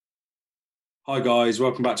Hi guys,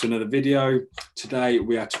 welcome back to another video. Today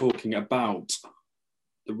we are talking about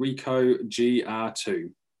the Ricoh GR2.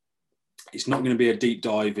 It's not going to be a deep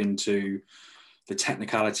dive into the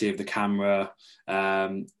technicality of the camera.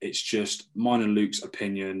 It's just mine and Luke's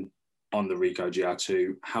opinion on the Ricoh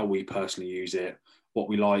GR2, how we personally use it, what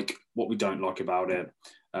we like, what we don't like about it.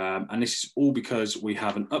 And this is all because we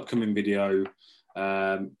have an upcoming video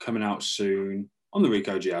coming out soon on the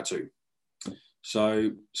Ricoh GR2.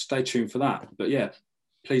 So stay tuned for that. But yeah,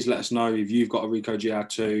 please let us know if you've got a Ricoh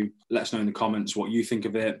GR2. Let us know in the comments what you think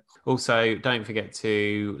of it. Also, don't forget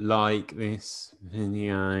to like this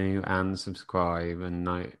video and subscribe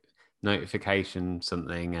and notification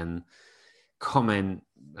something and comment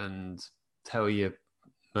and tell your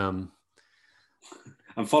mum.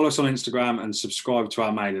 And follow us on Instagram and subscribe to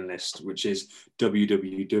our mailing list, which is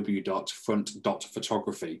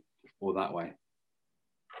www.front.photography, or that way.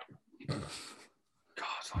 God,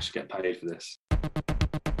 I should get paid for this.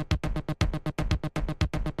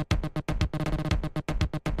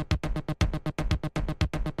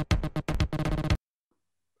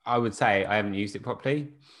 I would say I haven't used it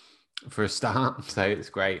properly for a start, so it's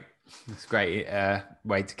great. It's a great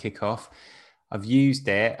way to kick off. I've used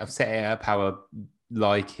it. I've set it up how I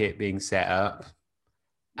like it being set up,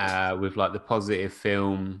 with like the positive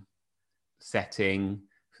film setting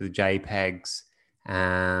for the JPEGs,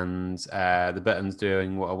 and the buttons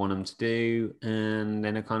doing what I want them to do, and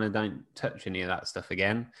then I kind of don't touch any of that stuff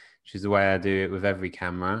again, which is the way I do it with every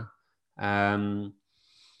camera. And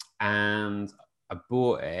I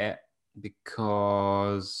bought it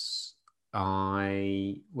because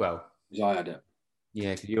I had it.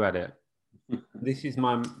 Yeah, because you had it. This is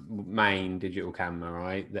my main digital camera,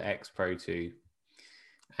 right? The X Pro 2.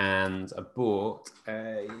 And I bought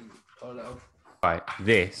Right,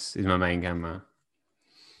 this is my main camera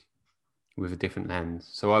with a different lens.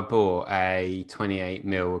 So I bought a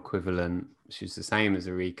 28mm equivalent, which is the same as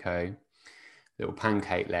a Ricoh, little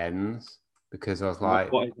pancake lens, because I was like...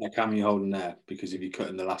 What is that camera you're holding there? Because if you're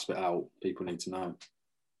cutting the last bit out, people need to know.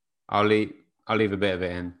 I'll leave a bit of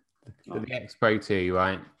it in. The X Pro 2,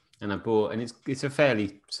 right? And I bought, and it's a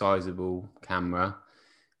fairly sizable camera,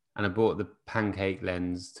 and I bought the pancake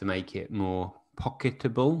lens to make it more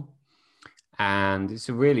pocketable. And it's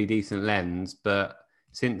a really decent lens, but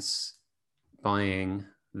since buying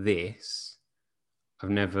this,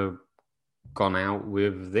 I've never gone out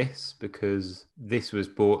with this, because this was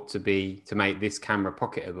bought to make this camera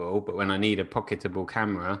pocketable. But when I need a pocketable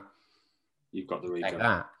camera, you've got the Ricoh. Like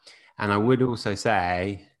that. And I would also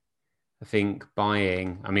say, I think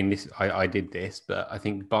I did this, but I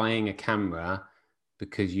think buying a camera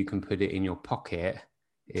because you can put it in your pocket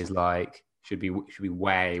is like, should be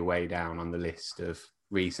way, way down on the list of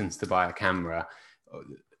reasons to buy a camera,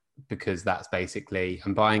 because that's basically,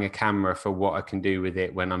 I'm buying a camera for what I can do with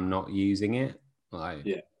it when I'm not using it. Like,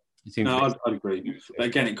 yeah. I'd agree. But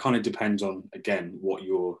again, it kind of depends on, what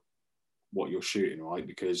you're shooting, right?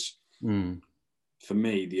 Because for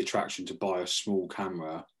me, the attraction to buy a small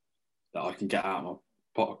camera that I can get out of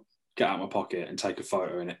my pocket and take a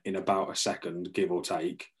photo in about a second, give or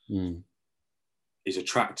take, is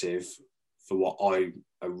attractive for what I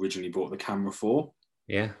originally bought the camera for.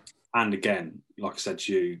 Yeah. And again, like I said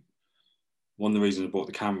to you, one of the reasons I bought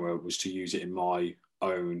the camera was to use it in my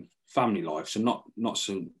own family life. So not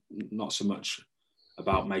so much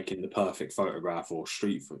about making the perfect photograph or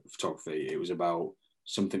street photography. It was about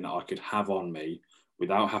something that I could have on me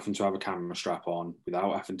without having to have a camera strap on,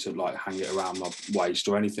 without having to like hang it around my waist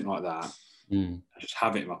or anything like that. Just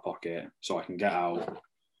have it in my pocket so I can get out.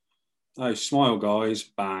 Oh, smile, guys!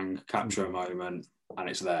 Bang! Capture a moment, and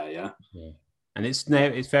it's there. Yeah. And it's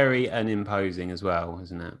very unimposing as well,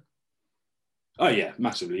 isn't it? Oh yeah,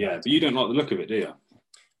 massively. Yeah, but you don't like the look of it, do you?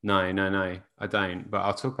 No, I don't. But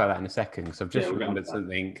I'll talk about that in a second, because I've just remembered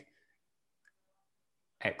something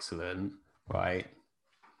excellent, right?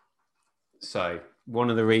 So one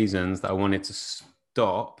of the reasons that I wanted to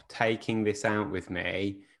stop taking this out with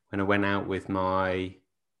me when I went out with my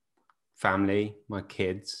family, my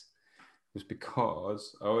kids, was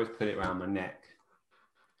because I always put it around my neck,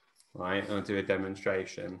 right? I'll do a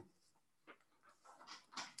demonstration.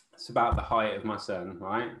 It's about the height of my son,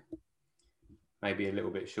 right? Maybe a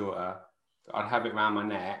little bit shorter. I'd have it around my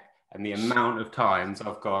neck, and the amount of times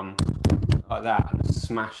I've gone like that and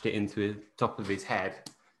smashed it into the top of his head.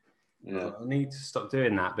 Yeah. I need to stop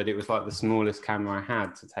doing that, but it was like the smallest camera I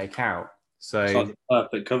had to take out. So it's like the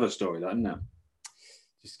perfect cover story, that, isn't it?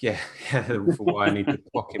 Just for why I need to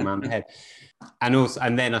block him around the head.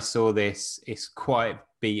 And then I saw this. It's quite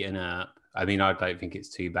beaten up. I mean, I don't think it's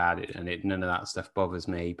too bad, and none of that stuff bothers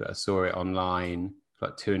me. But I saw it online,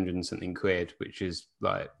 like 200 and something quid, which is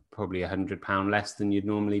like probably £100 less than you'd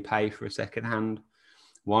normally pay for a second-hand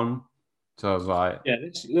one. So I was like, yeah,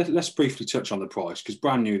 let's briefly touch on the price, because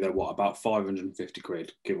brand new they're what, about 550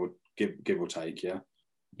 quid, give or take, yeah.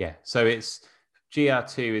 Yeah, so it's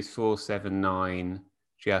GR2 is 479,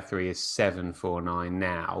 GR3 is 749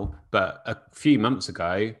 now, but a few months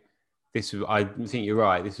ago, this was, I think you're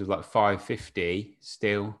right, this was like 550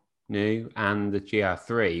 still new, and the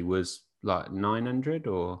GR3 was like 900,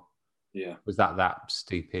 or Yeah, was that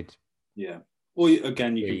stupid? yeah. Or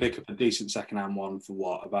again, you can pick up a decent second-hand one for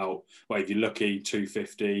what, about, well, if you're lucky,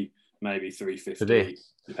 250, maybe For 350,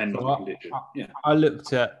 this. depending So on the condition. Yeah, I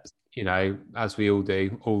looked at, as we all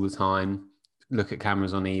do all the time, look at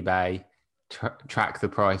cameras on eBay, track the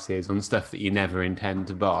prices on stuff that you never intend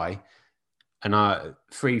to buy. And I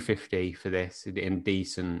 350 for this in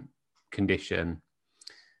decent condition.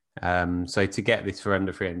 So to get this for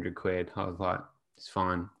under 300 quid, I was like, it's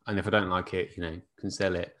fine. And if I don't like it, can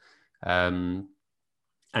sell it. And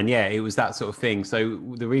yeah, it was that sort of thing. So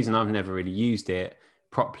the reason I've never really used it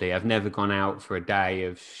properly, I've never gone out for a day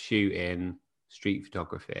of shooting street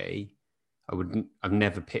photography. I've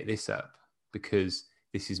never picked this up, because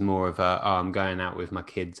this is more of I'm going out with my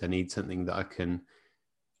kids. I need something that I can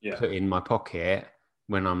put in my pocket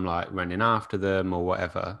when I'm like running after them or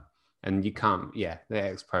whatever. And you can't, the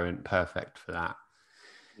X Pro isn't perfect for that.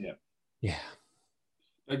 Yeah.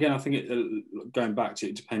 Again, I think going back to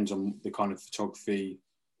it depends on the kind of photography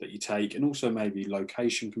that you take, and also maybe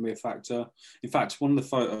location can be a factor. In fact, one of the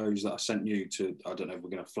photos that I sent you to, I don't know if we're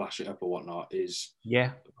going to flash it up or whatnot, is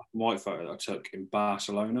a white photo that I took in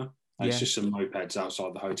Barcelona. And it's just some mopeds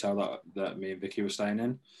outside the hotel that me and Vicky were staying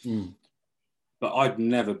in. But I'd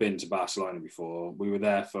never been to Barcelona before. We were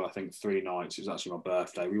there for, I think, 3 nights. It was actually my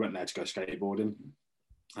birthday. We went there to go skateboarding.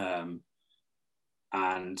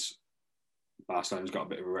 And Barcelona's got a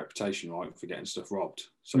bit of a reputation, right, for getting stuff robbed.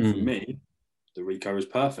 So for me, the Ricoh was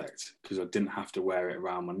perfect, because I didn't have to wear it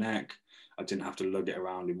around my neck. I didn't have to lug it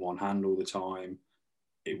around in one hand all the time.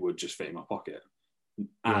 It would just fit in my pocket.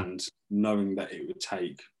 And knowing that it would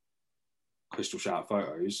take crystal sharp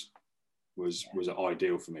photos was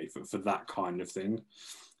ideal for me for that kind of thing.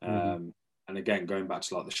 And again, going back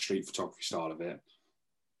to like the street photography style of it,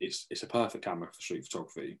 it's a perfect camera for street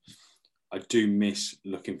photography. I do miss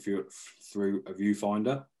looking through a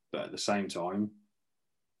viewfinder, but at the same time,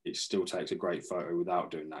 it still takes a great photo without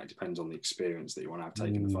doing that. It depends on the experience that you want to have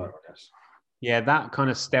taking the photo, I guess. Yeah, that kind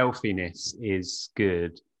of stealthiness is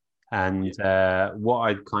good. And what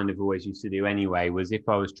I kind of always used to do anyway was, if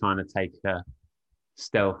I was trying to take a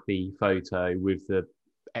stealthy photo with the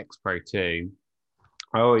X Pro 2,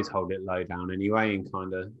 I always hold it low down anyway and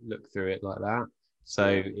kind of look through it like that.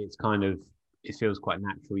 So it's kind of, it feels quite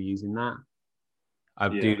natural using that. I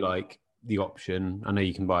do like the option. I know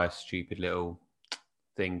you can buy a stupid little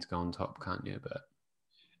thing to go on top, can't you? But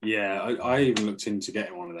yeah, I even looked into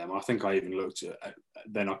getting one of them. I think I even looked at,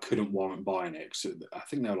 then I couldn't warrant buying it, because I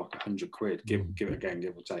think they're like 100 quid. Give it again,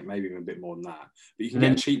 give or take, maybe even a bit more than that. But you can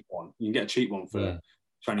get a cheap one. You can get a cheap one for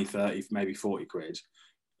 20, 30, maybe 40 quid.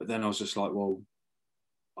 But then I was just like, well,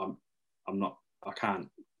 I'm not, I can't.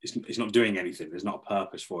 It's not doing anything. There's not a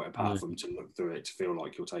purpose for it apart from to look through it to feel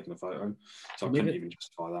like you're taking a photo. So I couldn't even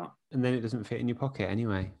justify that. And then it doesn't fit in your pocket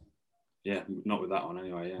anyway. Yeah, not with that one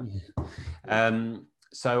anyway.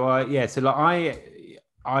 So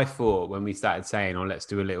I thought when we started saying, let's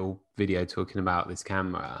do a little video talking about this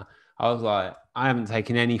camera, I was like, I haven't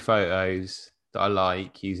taken any photos that I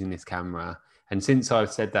like using this camera. And since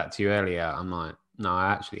I've said that to you earlier, I'm like, no,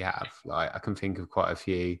 I actually have. Like, I can think of quite a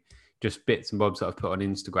few, just bits and bobs that I've put on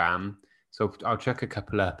Instagram. So I'll chuck a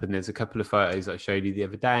couple up, and there's a couple of photos that I showed you the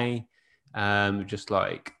other day, just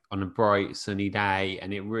like on a bright sunny day,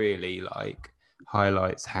 and it really like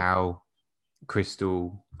highlights how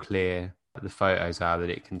crystal clear the photos are that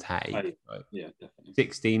it can take. Yeah, definitely.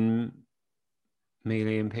 16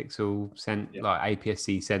 million pixel like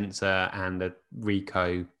APS-C sensor and a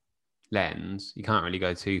Ricoh lens. You can't really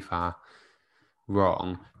go too far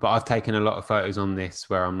wrong. But I've taken a lot of photos on this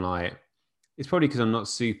where I'm like, it's probably because I'm not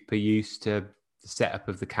super used to the setup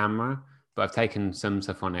of the camera, but I've taken some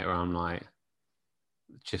stuff on it where I'm like,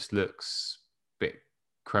 it just looks a bit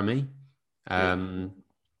crummy.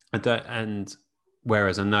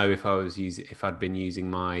 Whereas I know if I'd been using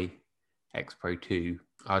my X Pro 2,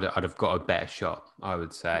 I'd have got a better shot, I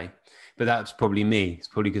would say. But that's probably me. It's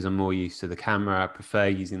probably because I'm more used to the camera. I prefer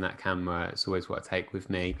using that camera. It's always what I take with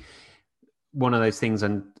me. One of those things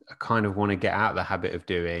I kind of want to get out of the habit of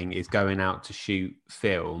doing is going out to shoot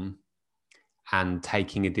film and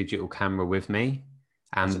taking a digital camera with me.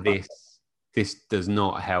 And this does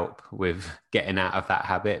not help with getting out of that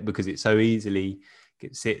habit, because it so easily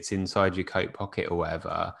sits inside your coat pocket or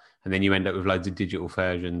whatever, and then you end up with loads of digital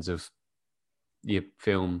versions of your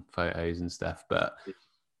film photos and stuff. But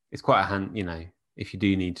it's quite if you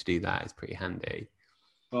do need to do that, it's pretty handy.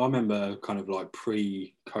 Well, I remember kind of like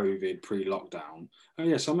pre-COVID, pre-lockdown. Oh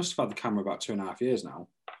yeah, so I must have had the camera about 2.5 years now.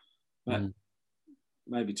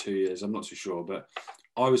 Maybe 2 years, I'm not too sure. But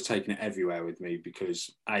I was taking it everywhere with me because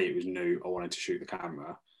A, it was new, I wanted to shoot the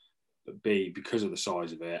camera. But B, because of the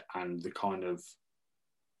size of it and the kind of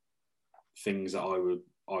things that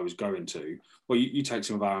I was going to. Well, you take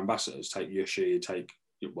some of our ambassadors, take Yoshi,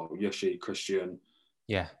 Yoshi, Christian.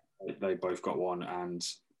 Yeah. They both got one and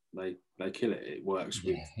they kill it. It works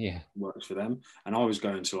works for them. And I was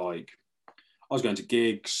going to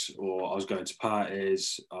gigs, or I was going to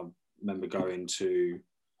parties. I remember going to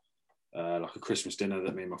like a Christmas dinner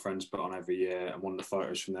that me and my friends put on every year, and one of the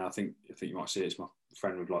photos from there, I think you might see it, it's my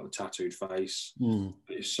friend with like the tattooed face.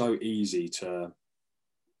 But it's so easy to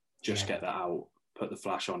just get that out, put the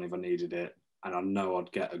flash on if I needed it, and I know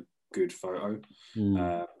I'd get a good photo.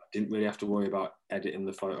 Didn't really have to worry about editing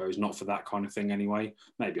the photos, not for that kind of thing anyway.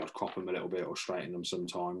 Maybe I'd crop them a little bit or straighten them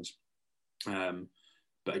sometimes.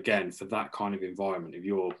 But again, for that kind of environment, if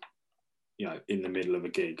you're, in the middle of a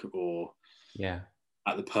gig or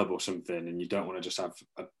at the pub or something, and you don't want to just have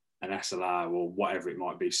an SLR or whatever it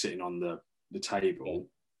might be sitting on the table,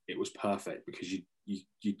 it was perfect because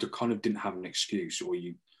you kind of didn't have an excuse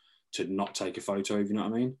to not take a photo, if you know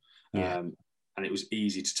what I mean. And it was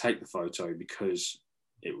easy to take the photo because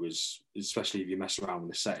it was, especially if you mess around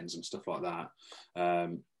with the settings and stuff like that,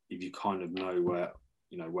 if you kind of know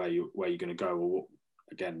where you're going to go, or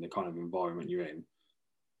again the kind of environment you're in,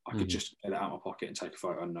 I could just get it out of my pocket and take a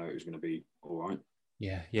photo and know it was going to be all right.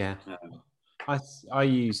 I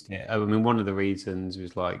used it. I mean, one of the reasons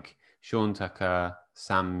was like Sean Tucker,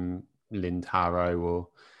 Sam Lintaro,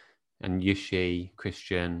 and Yoshi,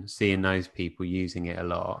 Christian, seeing those people using it a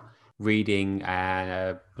lot, reading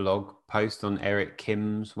a blog post on Eric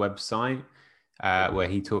Kim's website where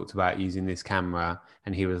he talked about using this camera,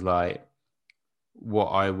 and he was like, what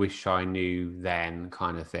I wish I knew then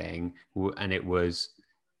kind of thing. And it was,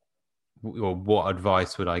 or what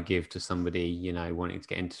advice would I give to somebody, wanting to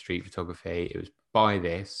get into street photography? It was, buy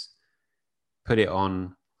this, put it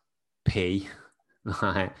on P,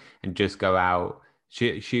 and just go out,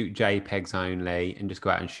 shoot JPEGs only, and just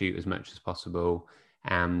go out and shoot as much as possible.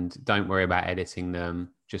 And don't worry about editing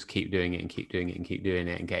them. Just keep doing it and keep doing it and keep doing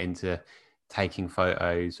it, and get into taking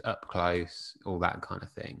photos up close, all that kind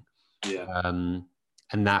of thing.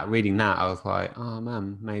 And reading that, I was like, oh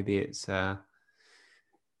man, maybe it's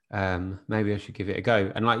maybe I should give it a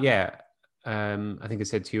go. And I think I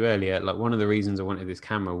said to you earlier, like one of the reasons I wanted this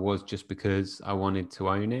camera was just because I wanted to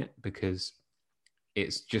own it, because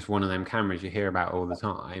it's just one of them cameras you hear about all the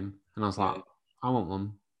time. And I was like, I want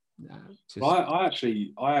one. Well, I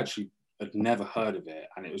actually had never heard of it,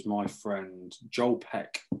 and it was my friend Joel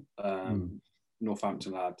Peck,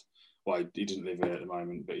 Northampton lad. Well, he doesn't live here at the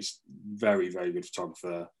moment, but he's very, very good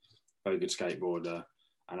photographer, very good skateboarder.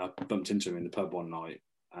 And I bumped into him in the pub one night,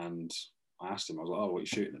 and I asked him, I was like, oh, what are you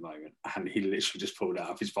shooting at the moment? And he literally just pulled it out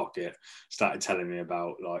of his pocket, started telling me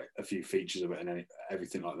about like a few features of it and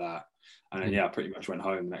everything like that. And then, I pretty much went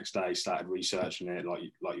home the next day, started researching it like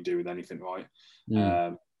you do with anything, right?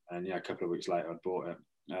 And a couple of weeks later, I'd bought it.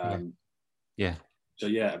 So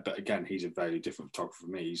but again, he's a very different photographer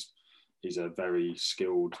from me. He's a very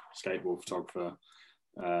skilled skateboard photographer.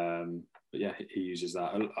 But he uses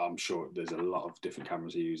that. I'm sure there's a lot of different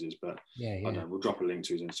cameras he uses, but I don't know, we'll drop a link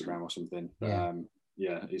to his Instagram or something. But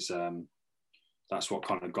it's that's what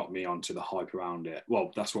kind of got me onto the hype around it.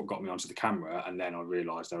 Well, that's what got me onto the camera, and then I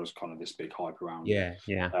realised there was kind of this big hype around it.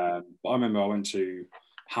 But I remember I went to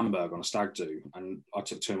Hamburg on a stag do, and I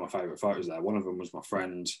took two of my favourite photos there. One of them was my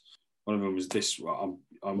friend. One of them was this.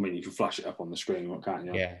 I mean, you can flash it up on the screen, can't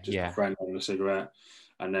you? Just a friend holding a cigarette,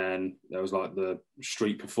 and then there was like the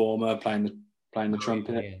street performer playing the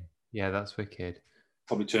trumpet. That's wicked.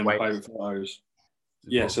 Probably two of my favourite photos.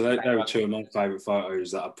 So they were two of my favourite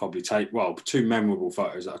photos that I'd probably take. Well, two memorable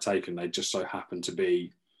photos that I've taken. They just so happened to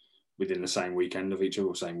be within the same weekend of each other,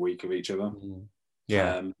 or same week of each other.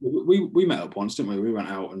 We met up once, didn't we? We went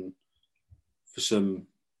out and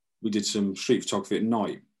we did some street photography at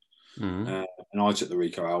night. And I took the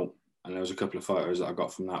Ricoh out, and there was a couple of photos that I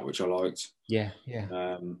got from that which I liked.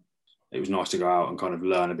 It was nice to go out and kind of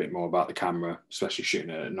learn a bit more about the camera, especially shooting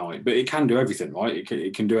it at night. But it can do everything, right?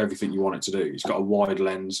 It can do everything you want it to do. It's got a wide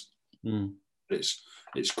lens.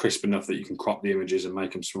 It's crisp enough that you can crop the images and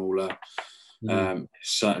make them smaller. It's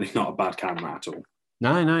certainly not a bad camera at all.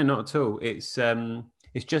 No, no, not at all.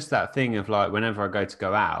 It's just that thing of like whenever I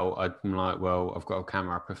go out, I'm like, well, I've got a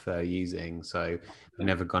camera I prefer using, so I've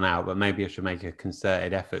never gone out. But maybe I should make a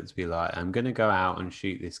concerted effort to be like, I'm going to go out and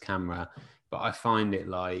shoot this camera. But I find it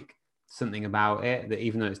like something about it that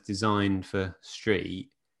even though it's designed for street,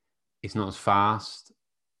 it's not as fast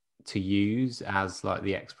to use as like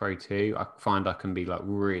the X Pro 2. I find I can be like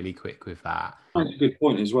really quick with that. That's a good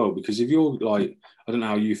point as well, because if you're like, I don't know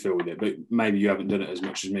how you feel with it, but maybe you haven't done it as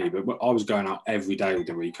much as me, but I was going out every day with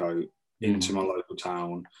the Ricoh into my local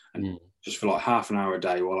town and just for like half an hour a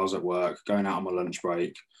day while I was at work, going out on my lunch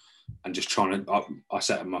break and just trying to, I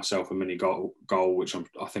set myself a mini goal, which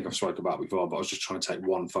I think I've spoken about before, but I was just trying to take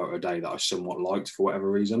one photo a day that I somewhat liked for whatever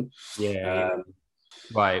reason. Yeah.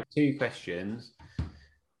 Right. 2 questions.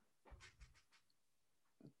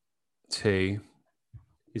 2.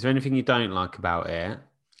 Is there anything you don't like about it?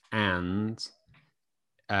 And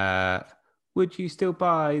would you still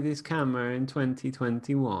buy this camera in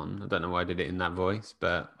 2021? I don't know why I did it in that voice,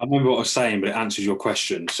 but I remember what I was saying, but it answers your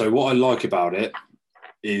question. So what I like about it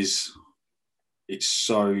is it's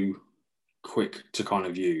so quick to kind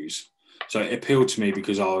of use. So it appealed to me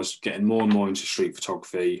because I was getting more and more into street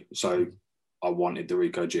photography. So I wanted the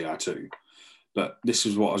Ricoh GR2. But this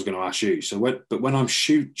is what I was going to ask you. So when I'm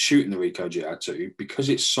shooting the Ricoh GR2, because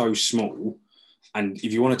it's so small, and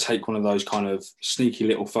if you want to take one of those kind of sneaky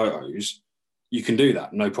little photos, you can do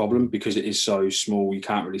that, no problem, because it is so small. You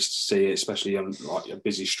can't really see it, especially on like a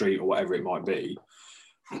busy street or whatever it might be.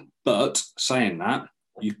 But saying that,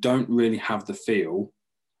 you don't really have the feel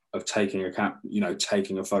of taking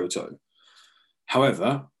taking a photo.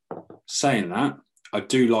 However, saying that, I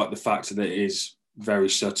do like the fact that it is very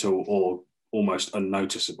subtle or almost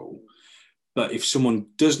unnoticeable. But if someone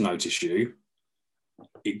does notice you,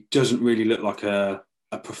 it doesn't really look like a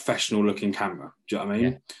professional looking camera. Do you know what I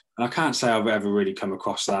mean? Yeah. And I can't say I've ever really come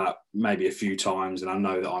across that, maybe a few times. And I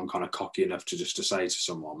know that I'm kind of cocky enough to say to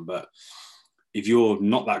someone, but if you're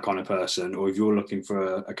not that kind of person, or if you're looking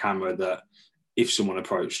for a camera that if someone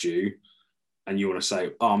approached you and you want to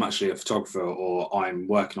say, oh, I'm actually a photographer, or I'm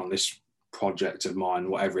working on this project of mine,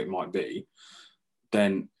 whatever it might be,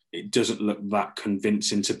 then it doesn't look that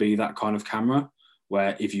convincing to be that kind of camera.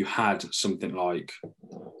 Where if you had something like,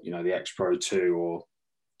 the X Pro 2 or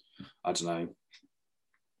I don't know,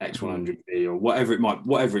 X100V or whatever it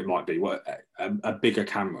might be, a bigger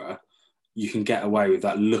camera, you can get away with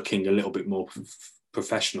that looking a little bit more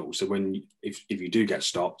professional. So if you do get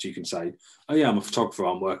stopped, you can say, oh yeah, I'm a photographer,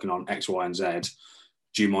 I'm working on X, Y, and Z.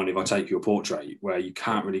 Do you mind if I take your portrait? Where you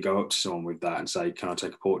can't really go up to someone with that and say, can I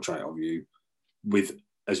take a portrait of you, with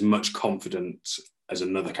as much confidence as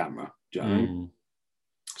another camera. Do you know what I mean?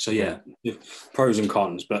 So yeah, pros and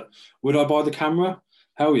cons. But would I buy the camera?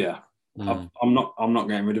 Hell yeah. I'm not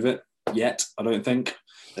getting rid of it yet. I don't think.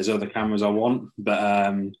 There's other cameras I want,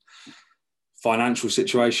 but financial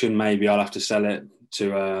situation, maybe I'll have to sell it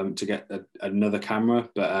to get another camera.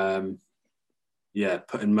 But yeah,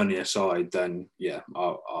 putting money aside, then yeah,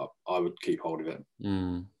 I would keep hold of it.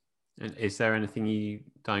 And is there anything you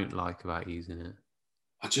don't like about using it?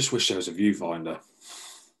 I just wish there was a viewfinder.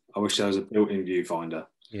 I wish there was a built-in viewfinder.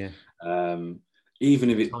 Yeah. Even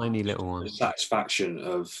if it's tiny little one, the satisfaction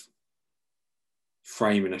of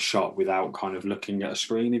framing a shot without kind of looking at a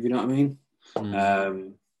screen, if you know what I mean.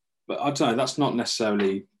 But I don't know. That's not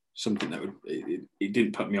necessarily something that it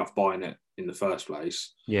didn't put me off buying it in the first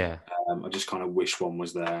place. Yeah. I just kind of wish one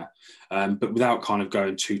was there, but without kind of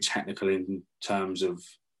going too technical in terms of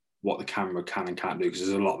what the camera can and can't do, because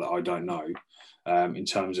there's a lot that I don't know. In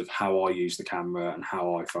terms of how I use the camera and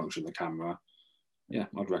how I function the camera, yeah,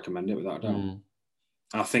 I'd recommend it without a doubt. And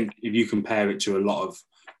I think if you compare it to a lot of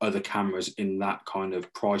other cameras in that kind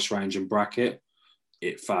of price range and bracket,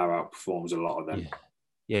 it far outperforms a lot of them.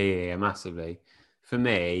 Yeah, massively. For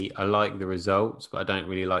me, I like the results, but I don't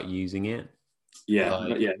really like using it. Yeah,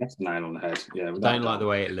 that's a nail on the head. Yeah, I don't like the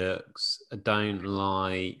way it looks. I don't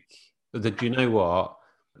like do you know what?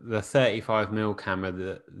 The 35mm camera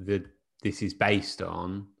that this is based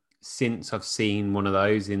on, since I've seen one of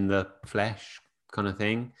those in the flesh kind of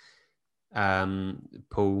thing,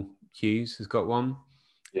 Paul Hughes has got one.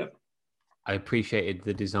 Yeah, I appreciated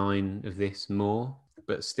the design of this more,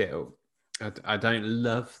 but still, I don't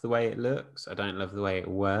love the way it looks. I don't love the way it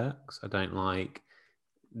works. I don't like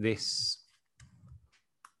this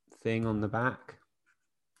thing on the back.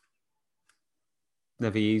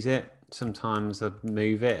 Never use it. Sometimes I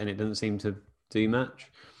move it and it doesn't seem to do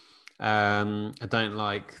much. I don't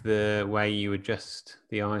like the way you adjust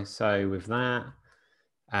the ISO with that.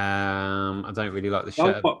 I don't really like the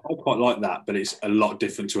I shirt. quite like that, but it's a lot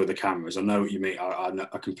different to other cameras. I know what you mean. I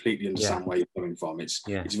completely Yeah, understand where you're coming from.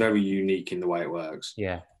 yeah, It's very unique in the way it works.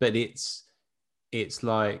 yeah. But it's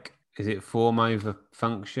like, is it form over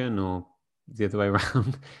function or the other way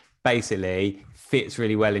around? Basically, fits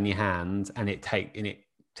really well in your hand, and it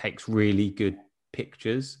takes really good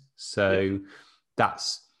pictures. So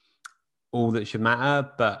that's all that should matter.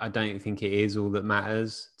 But I don't think it is all that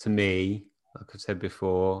matters to me. Like I've said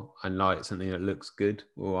before, I like something that looks good,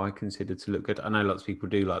 or I consider to look good. I know lots of people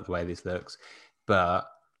do like the way this looks, but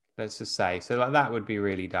let's just say, so like that would be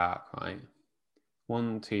really dark, right?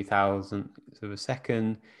 1/2000 of a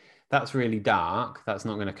second. That's really dark. That's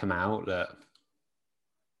not going to come out. Look,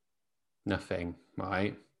 nothing,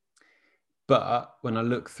 right? But when I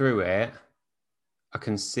look through it, I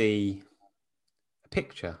can see a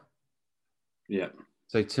picture. Yeah.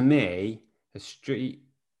 So to me, a street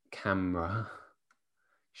camera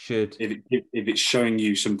should, If it's showing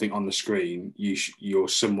you something on the screen, you're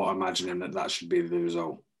somewhat imagining that should be the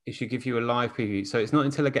result. it should give you a live preview. So it's not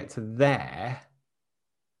until I get to there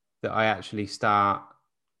that I actually start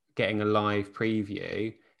getting a live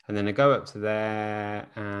preview, and then I go up to there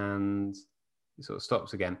and it sort of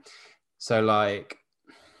stops again. So like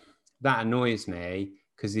that annoys me,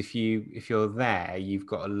 because if you're there, you've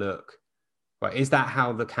got to look right. Is that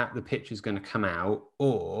how the picture's going to come out,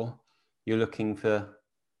 or you're looking for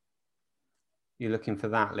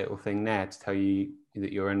that little thing there to tell you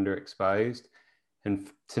that you're underexposed?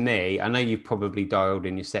 And to me, I know you've probably dialed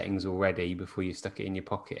in your settings already before you stuck it in your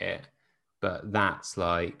pocket, but that's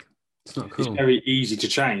like, it's not cool. It's very easy to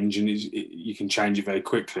change, and you can change it very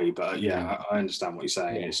quickly. But yeah, I understand what you're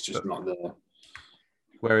saying. Yeah, It's just not there.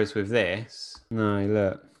 Whereas with this,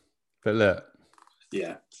 no, look,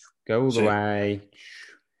 Yeah. go all the way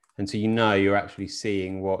until you know you're actually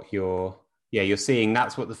seeing what you're seeing.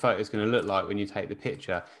 That's what the photo is going to look like when you take the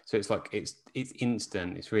picture. So it's like it's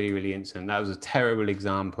instant. It's really, really instant. That was a terrible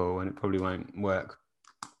example, and it probably won't work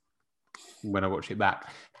when I watch it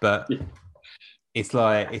back. But it's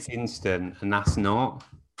like it's instant, and that's not.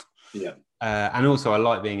 Yeah. And also, I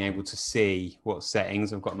like being able to see what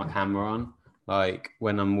settings I've got my camera on. Like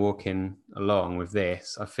when I'm walking along with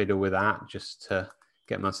this, I fiddle with that just to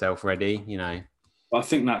get myself ready, you know. I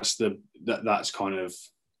think that's kind of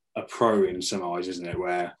a pro in some eyes, isn't it?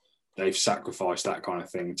 Where they've sacrificed that kind of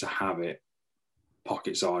thing to have it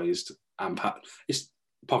pocket sized and it's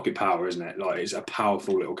pocket power, isn't it? Like it's a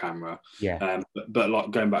powerful little camera. Yeah. But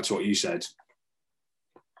like going back to what you said,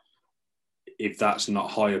 if that's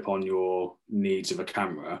not high up on your needs of a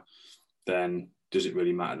camera, then does it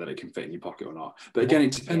really matter that it can fit in your pocket or not? But again,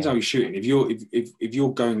 it depends how you're shooting. If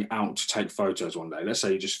you're going out to take photos one day, let's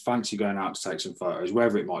say you just fancy going out to take some photos,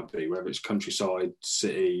 wherever it might be, whether it's countryside,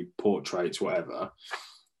 city, portraits, whatever,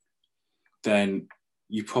 then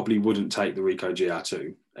you probably wouldn't take the Ricoh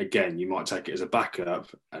GR2. Again, you might take it as a backup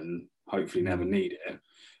and hopefully never need it.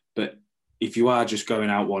 But if you are just going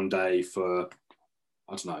out one day for,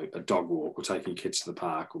 I don't know, a dog walk or taking kids to the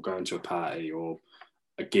park or going to a party or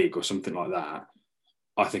a gig or something like that,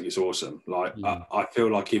 I think it's awesome. Like I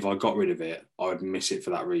feel like if I got rid of it, I'd miss it for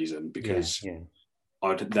that reason, because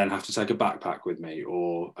I'd then have to take a backpack with me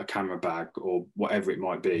or a camera bag or whatever it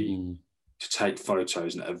might be to take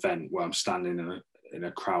photos at an event where I'm standing in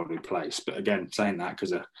a crowded place. But again, saying that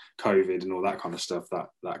because of COVID and all that kind of stuff,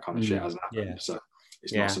 that kind of shit hasn't happened. So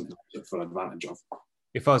it's not something to take full advantage of.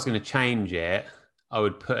 If I was going to change it, I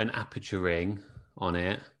would put an aperture ring on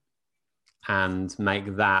it and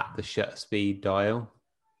make that the shutter speed dial.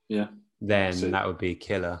 Yeah. Then that would be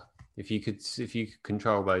killer. If you could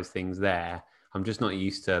control those things there. I'm just not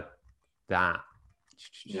used to that.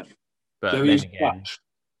 Yeah. But then again,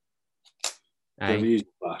 use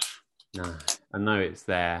flash. No, I know it's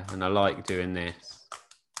there, and I like doing this.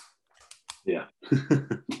 Yeah.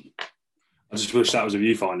 I just wish that was a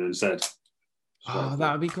viewfinder instead. Oh,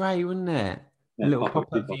 that would be great, wouldn't it? A little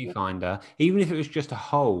pop-up viewfinder, even if it was just a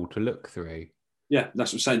hole to look through. Yeah,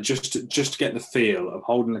 that's what I'm saying. Just to get the feel of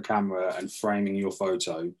holding the camera and framing your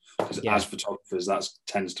photo, because as photographers, that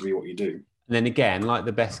tends to be what you do. And then again, like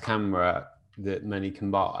the best camera that many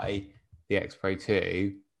can buy, the X Pro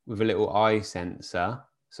 2, with a little eye sensor,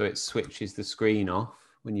 so it switches the screen off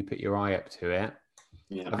when you put your eye up to it.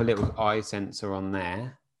 Yeah. Have a little eye sensor on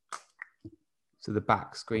there, so the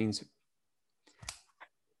back screen's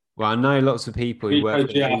Well, I know lots of people who work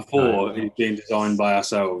Ricoh for GR4 Ricoh. is being designed by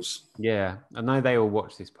ourselves. Yeah, I know they all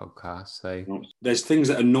watch this podcast. So There's things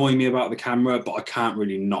that annoy me about the camera, but I can't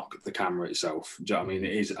really knock the camera itself. Do you know what I mean?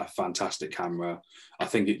 It is a fantastic camera. I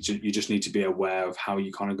think you just need to be aware of how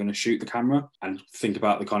you're kind of going to shoot the camera and think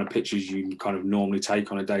about the kind of pictures you kind of normally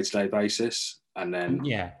take on a day-to-day basis. And then,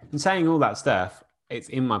 yeah, and saying all that stuff, it's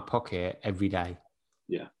in my pocket every day.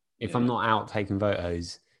 yeah. If I'm not out taking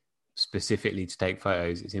photos, specifically to take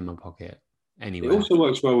photos, it's in my pocket anywhere. It also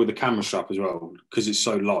works well with the camera strap as well, because it's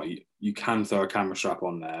so light. You can throw a camera strap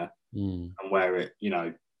on there and wear it, you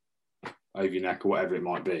know, over your neck or whatever it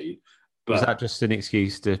might be. But was that just an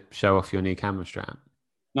excuse to show off your new camera strap?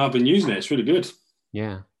 No, I've been using it. It's really good.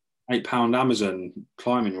 Yeah. £8 Amazon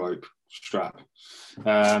climbing rope strap.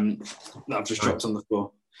 That I've just dropped on the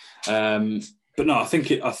floor. But no, I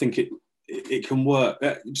think it can work.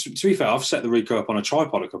 To be fair, I've set the Ricoh up on a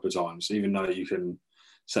tripod a couple of times, even though you can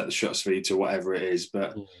set the shutter speed to whatever it is.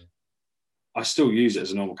 But I still use it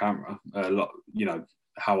as a normal camera, a lot, you know,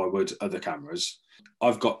 how I would other cameras.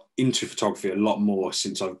 I've got into photography a lot more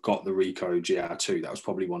since I've got the Ricoh GR2. That was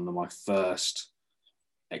probably one of my first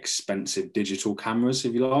expensive digital cameras,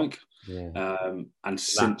 if you like. Yeah. And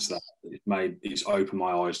since that, it's opened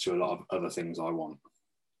my eyes to a lot of other things I want.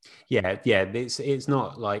 Yeah. It's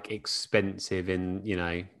not like expensive in, you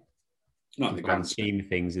know, not in the grand scheme of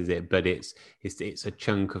things, is it? But it's a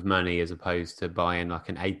chunk of money as opposed to buying like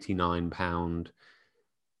an £89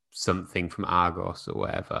 something from Argos or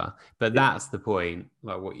whatever. But that's the point,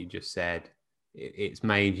 like what you just said. It's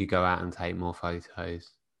made you go out and take more photos.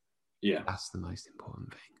 Yeah, that's the most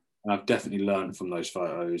important thing. And I've definitely learned from those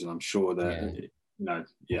photos, and I'm sure that you know,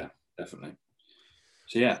 yeah, definitely.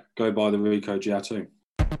 So yeah, go buy the Ricoh GR2.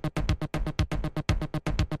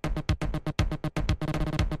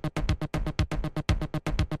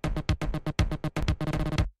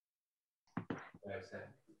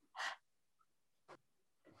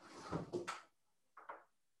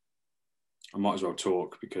 I might as well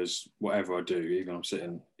talk, because whatever I do, even if I'm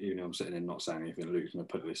sitting and not saying anything, Luke's going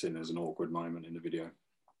to put this in as an awkward moment in the video.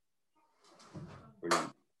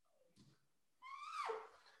 Brilliant.